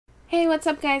Hey, what's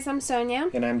up guys? I'm Sonia.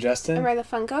 And I'm Justin. And we're the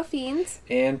Funko Fiends.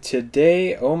 And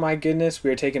today, oh my goodness,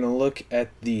 we're taking a look at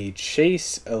the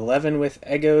Chase 11 with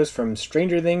Eggos from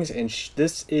Stranger Things. And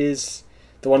this is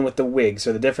the one with the wig.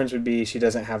 So the difference would be she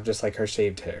doesn't have just like her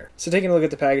shaved hair. So taking a look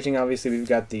at the packaging, obviously we've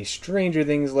got the Stranger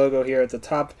Things logo here at the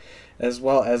top, as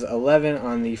well as 11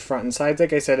 on the front and sides.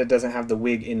 Like I said, it doesn't have the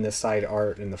wig in the side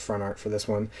art, in the front art for this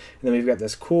one. And then we've got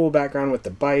this cool background with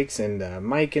the bikes and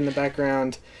Mike in the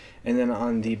background. And then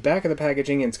on the back of the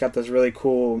packaging, it's got this really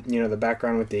cool, the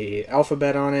background with the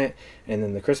alphabet on it, and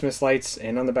then the Christmas lights.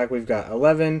 And on the back, we've got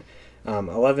 11,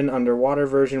 11 underwater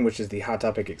version, which is the Hot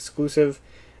Topic exclusive,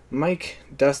 Mike,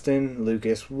 Dustin,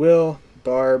 Lucas, Will,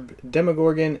 Barb,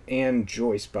 Demogorgon, and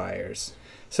Joyce Byers.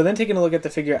 So then taking a look at the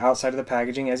figure outside of the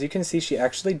packaging, as you can see, she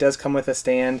actually does come with a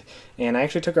stand, and I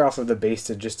actually took her off of the base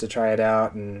just to try it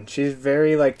out, and she's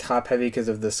very top heavy because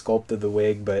of the sculpt of the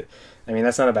wig, but I mean,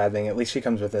 that's not a bad thing. At least she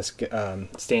comes with this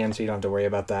stand, so you don't have to worry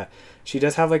about that. She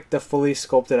does have the fully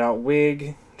sculpted out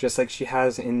wig, just like she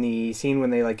has in the scene when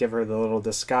they give her the little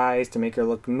disguise to make her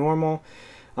look normal.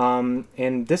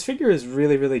 And this figure is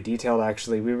really, really detailed,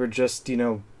 actually. We were just,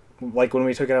 when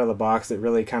we took it out of the box, it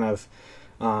really kind of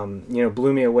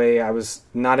blew me away. I was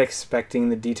not expecting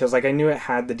the details. I knew it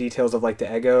had the details of the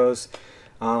Eggos,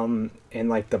 and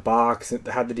the box, it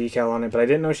had the decal on it, but I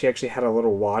didn't know she actually had a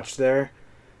little watch there.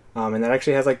 And that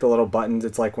actually has the little buttons.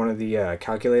 It's one of the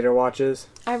calculator watches.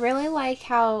 I really like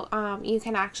how you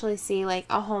can actually see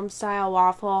a home style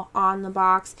waffle on the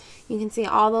box. You can see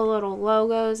all the little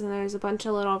logos, and there's a bunch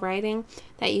of little writing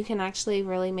that you can actually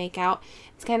really make out.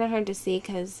 It's kind of hard to see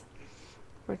because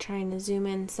we're trying to zoom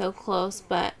in so close,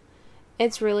 but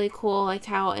it's really cool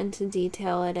how into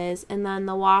detail it is. And then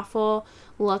the waffle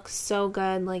looks so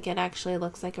good, it actually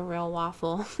looks like a real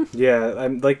waffle. Yeah,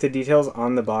 the details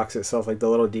on the box itself, the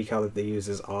little decal that they use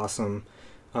is awesome.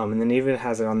 And then even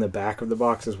has it on the back of the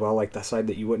box as well, the side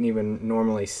that you wouldn't even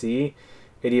normally see.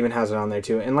 It even has it on there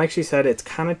too. And like she said, it's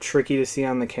kind of tricky to see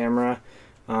on the camera.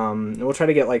 We'll try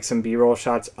to get some B-roll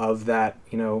shots of that,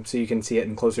 so you can see it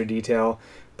in closer detail.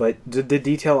 But the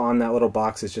detail on that little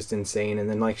box is just insane. And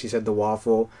then like she said, the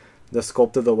waffle, the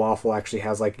sculpt of the waffle actually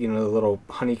has the little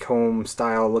honeycomb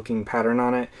style looking pattern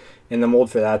on it. And the mold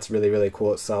for that's really, really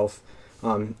cool itself.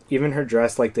 Even her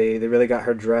dress, they really got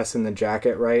her dress and the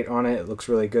jacket right on it. It looks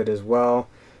really good as well.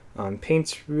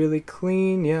 Paint's really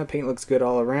clean. Yeah, paint looks good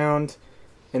all around.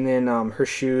 And then her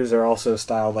shoes are also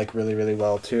styled really, really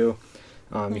well too.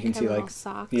 You can see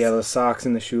socks. Yeah, the socks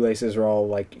and the shoelaces are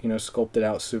all sculpted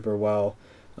out super well.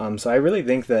 So I really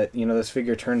think that this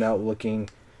figure turned out looking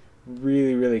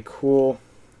really, really cool.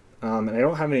 And I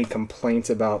don't have any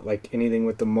complaints about anything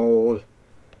with the mold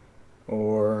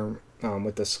or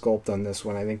with the sculpt on this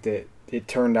one. I think that it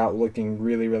turned out looking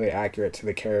really, really accurate to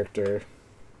the character.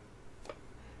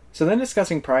 So then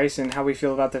discussing price and how we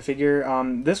feel about the figure.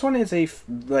 This one is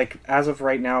as of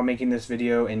right now, making this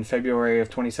video in February of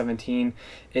 2017,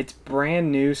 it's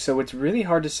brand new, so it's really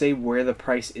hard to say where the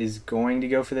price is going to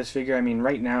go for this figure. I mean,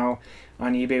 right now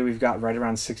on eBay we've got right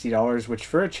around $60, which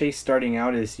for a Chase starting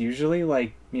out is usually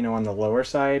on the lower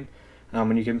side.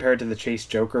 When you compare it to the Chase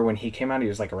Joker, when he came out, he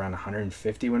was around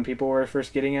 150 when people were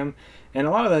first getting him. And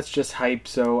a lot of that's just hype,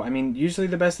 so I mean, usually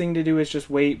the best thing to do is just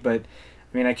wait, but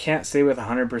I mean, I can't say with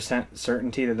 100%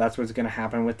 certainty that that's what's going to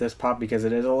happen with this pop, because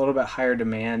it is a little bit higher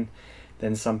demand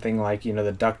than something like,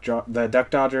 the Duck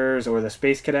Dodgers or the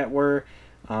Space Cadet were,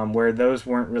 where those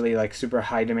weren't really super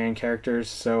high demand characters.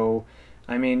 So,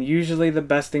 I mean, usually the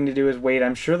best thing to do is wait.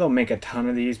 I'm sure they'll make a ton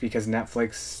of these because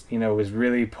Netflix, is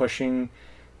really pushing,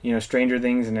 Stranger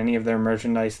Things and any of their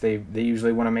merchandise. They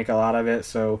usually want to make a lot of it.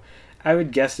 So I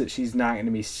would guess that she's not going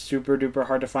to be super duper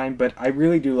hard to find, but I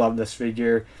really do love this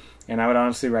figure. And I would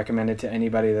honestly recommend it to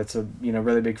anybody that's a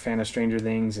really big fan of Stranger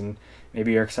Things, and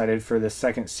maybe you're excited for the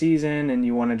second season and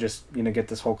you want to just get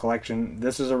this whole collection.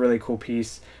 This is a really cool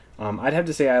piece. I'd have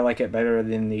to say I like it better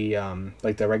than the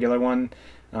the regular one,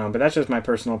 but that's just my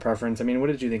personal preference. I mean, what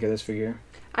did you think of this figure?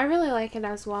 I really like it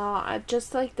as well. I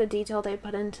just like the detail they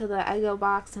put into the Eggo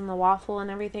box and the waffle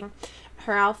and everything.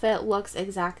 Her outfit looks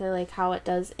exactly like how it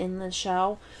does in the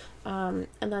show. And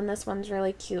then this one's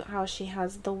really cute, how she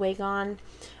has the wig on.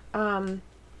 I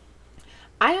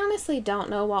honestly don't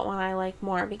know what one I like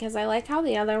more, because I like how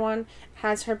the other one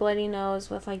has her bloody nose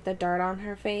with the dirt on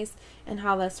her face, and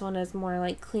how this one is more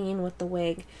clean with the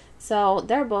wig. So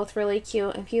they're both really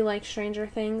cute. If you like Stranger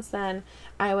Things, then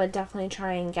I would definitely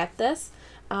try and get this.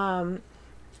 I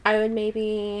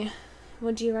would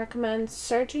would you recommend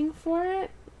searching for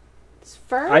it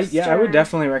first? I would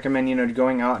definitely recommend,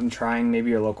 going out and trying maybe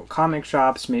your local comic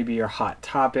shops, maybe your Hot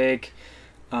Topic,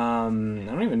 I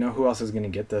don't even know who else is going to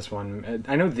get this one.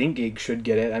 I know Think Geek should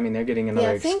get it. I mean, they're getting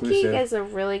another Think exclusive. Geek is a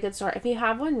really good store. If you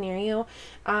have one near you,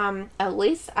 at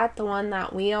least at the one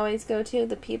that we always go to,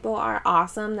 the people are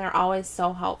awesome. They're always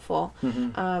so helpful.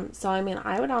 So, I mean,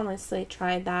 I would honestly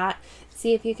try that.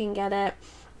 See if you can get it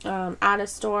at a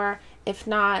store. If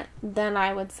not, then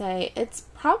I would say it's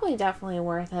probably definitely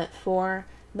worth it for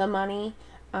the money,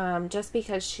 just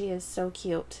because she is so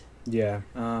cute. Yeah,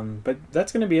 but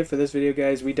that's going to be it for this video,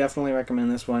 guys. We definitely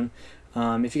recommend this one.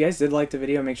 If you guys did like the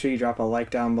video, make sure you drop a like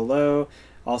down below.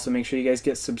 Also, make sure you guys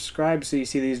get subscribed so you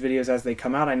see these videos as they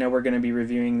come out. I know we're going to be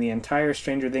reviewing the entire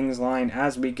Stranger Things line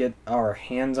as we get our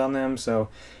hands on them, so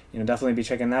definitely be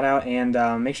checking that out.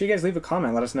 And make sure you guys leave a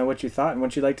comment. Let us know what you thought and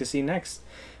what you'd like to see next.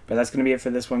 But that's going to be it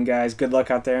for this one, guys. Good luck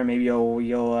out there. Maybe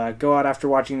you'll go out after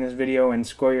watching this video and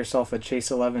score yourself a Chase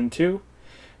 11 too.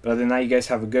 But other than that, you guys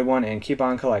have a good one and keep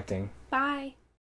on collecting.